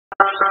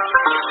All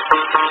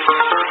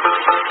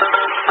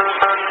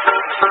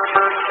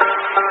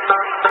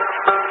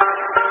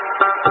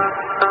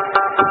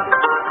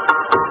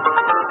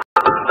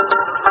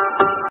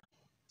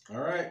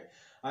right,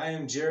 I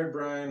am Jared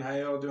Bryan. How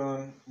y'all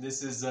doing?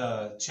 This is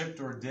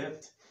Chipped or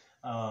Dipped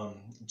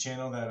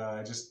channel that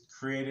I just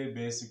created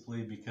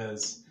basically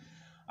because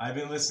I've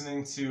been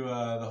listening to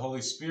the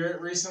Holy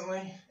Spirit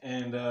recently,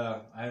 and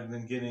I've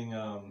been getting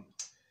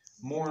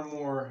more and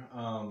more,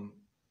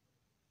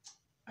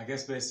 I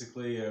guess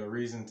basically a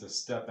reason to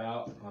step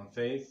out on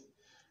faith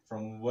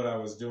from what I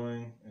was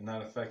doing and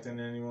not affecting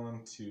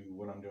anyone to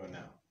what I'm doing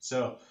now.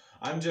 So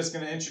I'm just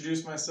going to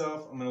introduce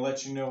myself. I'm going to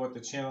let you know what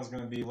the channel is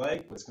going to be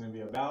like, what it's going to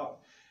be about.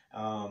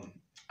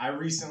 I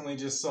recently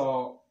just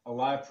saw a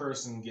live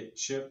person get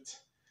chipped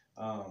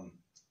on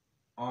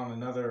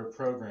another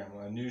program.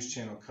 A news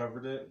channel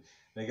covered it.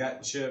 They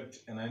got chipped,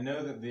 and I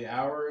know that the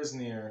hour is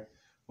near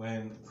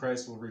when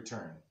Christ will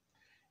return.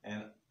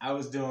 And I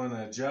was doing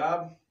a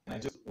job, and I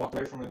just walked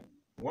away from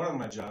one of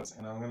my jobs,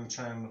 and I'm going to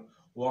try and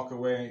walk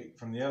away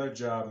from the other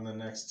job in the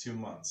next 2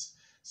 months.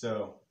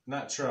 So,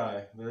 not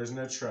try. There is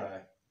no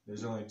try.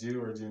 There's only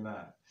do or do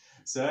not.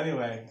 So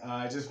anyway,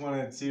 I just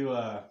wanted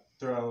to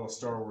throw out a little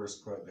Star Wars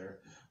quote there,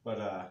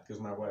 but because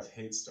my wife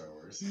hates Star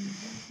Wars.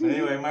 But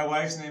anyway, my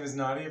wife's name is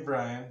Nadia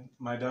Bryan.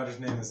 My daughter's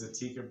name is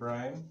Atika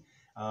Bryan.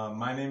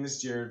 My name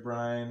is Jared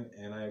Bryan,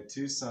 and I have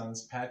 2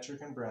 sons,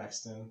 Patrick and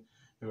Braxton,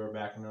 who are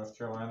back in North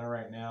Carolina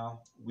right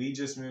now. We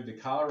just moved to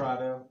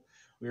Colorado.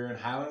 We were in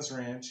Highlands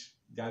Ranch.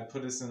 God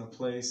put us in a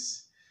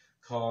place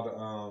called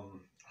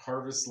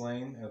Harvest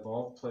Lane, of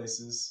all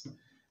places,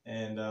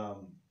 and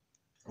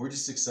we're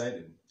just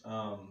excited.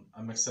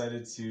 I'm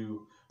excited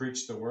to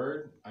preach the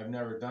word. I've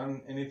never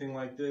done anything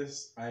like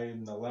this. I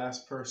am the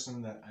last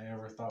person that I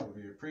ever thought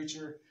would be a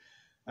preacher.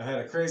 I've had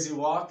a crazy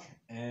walk,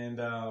 and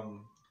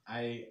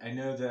I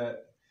know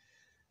that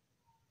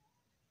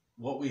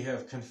what we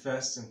have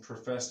confessed and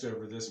professed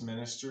over this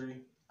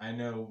ministry, I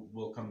know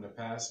will come to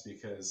pass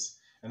because,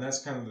 and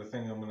that's kind of the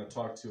thing I'm going to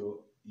talk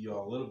to you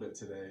all a little bit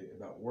today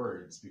about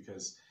words,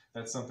 because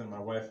that's something my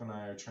wife and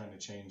I are trying to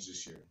change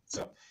this year.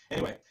 So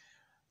anyway,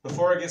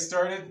 before I get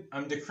started,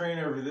 I'm decreeing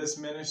over this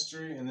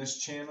ministry and this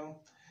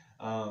channel.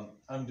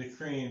 I'm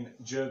decreeing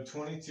Job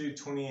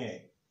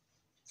 22:28.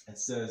 It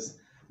says,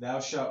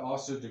 "Thou shalt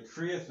also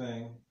decree a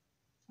thing,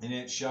 and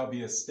it shall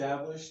be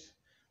established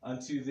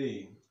unto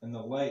thee, and the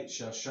light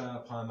shall shine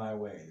upon thy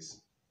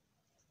ways."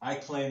 I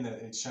claim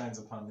that it shines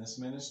upon this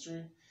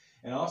ministry.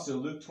 And also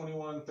Luke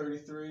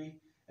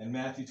 21:33 and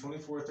Matthew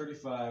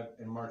 24:35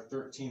 and Mark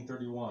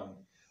 13:31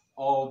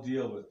 all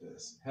deal with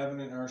this. Heaven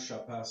and earth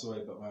shall pass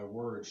away, but my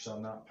word shall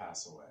not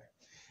pass away.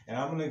 And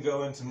I'm going to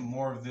go into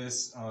more of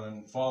this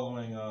on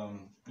following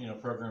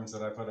programs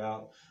that I put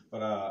out.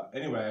 But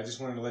anyway, I just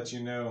wanted to let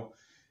you know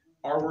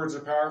our words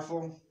are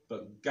powerful,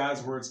 but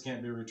God's words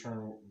can't be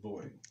returned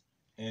void.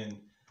 And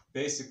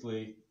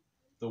basically,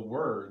 the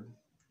word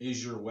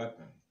is your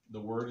weapon.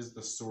 The word is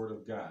the sword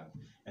of God.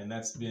 And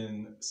that's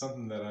been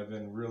something that I've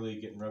been really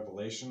getting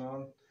revelation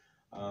on.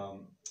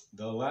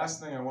 The last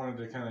thing I wanted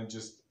to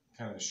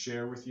kind of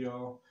share with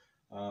y'all,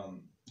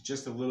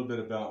 just a little bit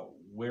about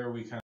where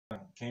we kind of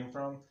came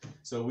from.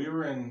 So we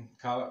were in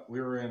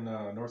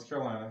North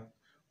Carolina.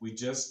 We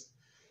just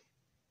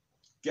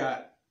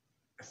got,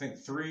 I think,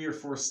 3 or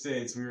 4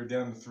 states. We were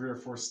down to 3 or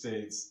 4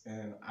 states,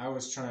 and I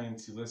was trying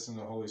to listen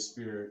to the Holy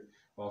Spirit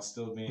while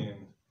still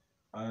being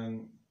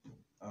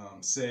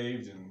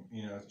saved,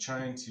 and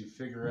trying to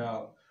figure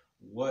out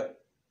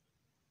what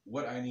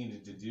I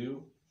needed to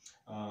do.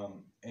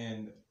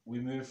 And we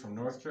moved from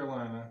North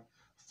Carolina,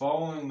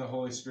 following the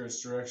Holy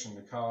Spirit's direction,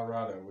 to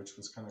Colorado, which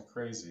was kind of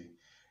crazy.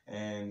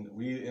 And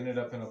we ended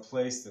up in a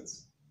place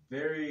that's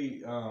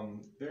very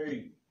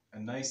a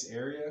nice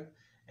area.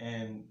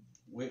 And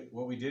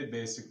what we did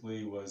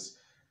basically was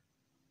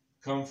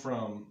come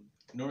from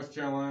North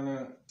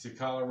Carolina to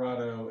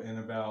Colorado in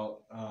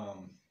about,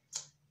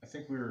 I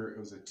think it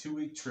was a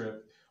 2-week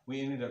trip.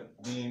 We ended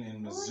up being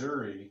in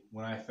Missouri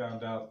when I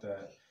found out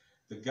that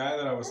the guy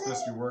that I was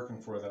supposed to be working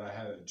for, that I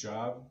had a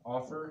job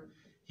offer,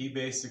 he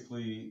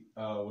basically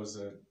was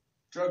a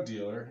drug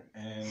dealer,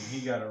 and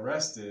he got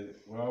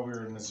arrested while we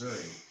were in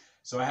Missouri.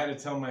 So I had to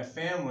tell my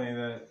family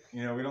that,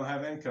 we don't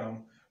have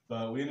income,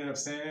 but we ended up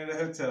staying at a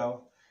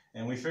hotel,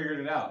 and we figured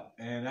it out.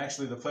 And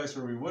actually the place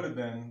where we would have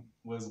been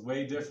was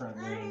way different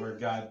than where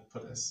God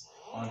put us,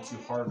 onto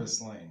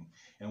Harvest Lane.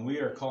 And we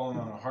are calling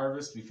on a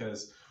harvest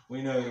because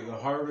we know that the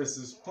harvest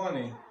is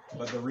plenty,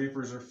 but the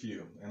reapers are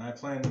few. And I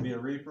plan to be a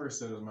reaper,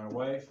 so does my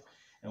wife.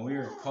 And we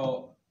are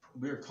called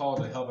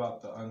to help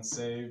out the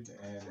unsaved,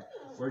 and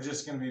we're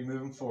just going to be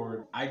moving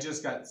forward. I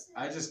just got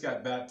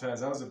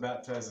baptized. I was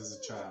baptized as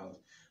a child,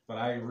 but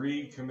I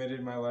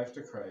recommitted my life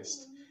to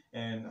Christ.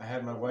 And I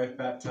had my wife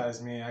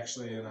baptize me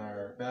actually in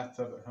our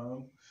bathtub at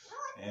home.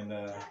 And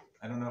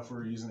I don't know if we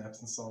were using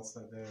Epsom salts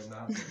that day or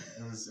not.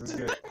 It was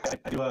good.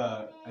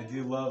 I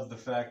do love the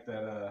fact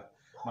that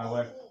my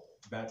wife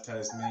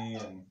baptized me,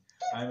 and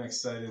I'm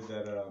excited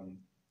that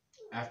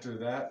after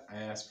that I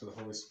asked for the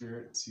Holy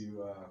Spirit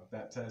to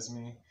baptize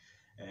me.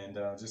 and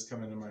just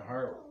come into my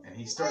heart. And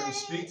He started to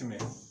speak to me,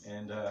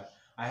 and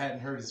I hadn't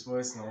heard His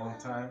voice in a long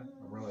time.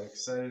 I'm really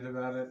excited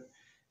about it,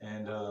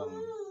 and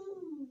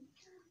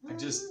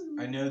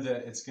I know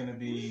that it's going to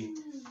be,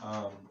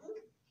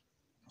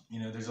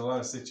 there's a lot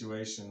of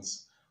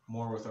situations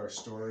more with our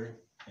story,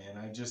 and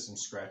I just am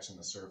scratching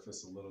the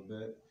surface a little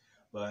bit,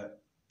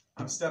 but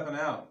I'm stepping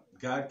out.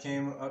 God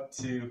came up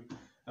to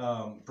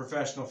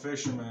professional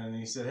fishermen, and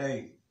He said,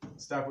 "Hey,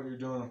 stop what you're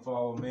doing and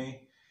follow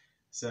me."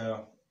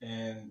 So,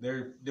 and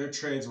their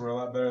trades were a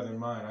lot better than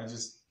mine. I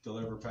just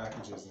deliver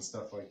packages and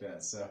stuff like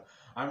that. So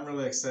I'm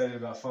really excited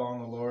about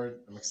following the Lord.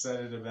 I'm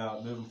excited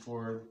about moving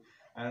forward.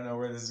 I don't know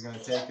where this is going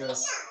to take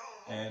us,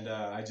 and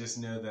I just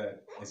know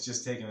that it's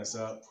just taking us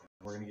up.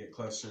 We're going to get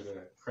closer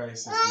to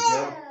Christ as we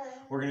go.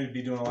 We're going to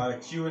be doing a lot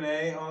of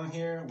Q&A on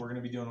here. We're going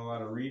to be doing a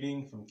lot of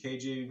reading from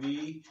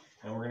KJV,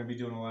 and we're going to be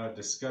doing a lot of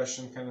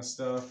discussion kind of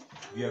stuff.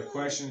 If you have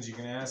questions, you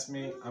can ask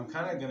me. I'm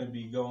kind of going to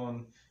be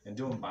going and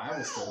doing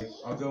Bible study.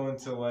 I'll go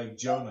into like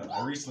Jonah.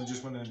 I recently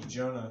just went into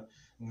Jonah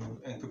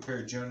and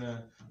compared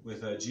Jonah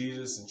with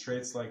Jesus and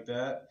traits like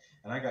that.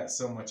 And I got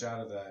so much out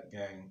of that,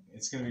 gang.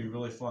 It's going to be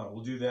really fun.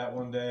 We'll do that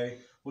one day.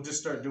 We'll just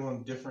start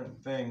doing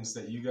different things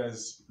that you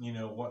guys,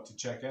 want to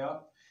check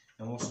out.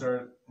 And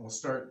we'll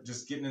start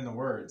just getting in the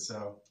Word.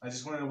 So I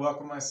just wanted to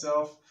welcome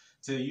myself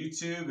to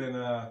YouTube. And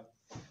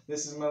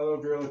this is my little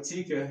girl,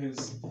 Atika,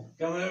 who's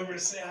coming over to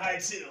say hi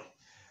too.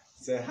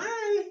 Say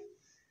hi.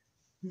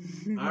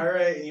 All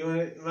right,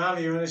 Mom,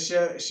 you want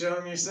to show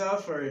them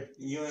yourself, or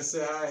you want to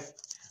say hi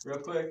real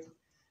quick?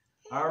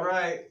 All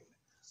right.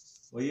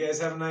 Well, you guys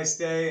have a nice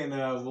day, and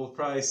we'll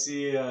probably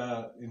see you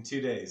in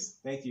 2 days.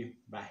 Thank you.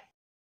 Bye.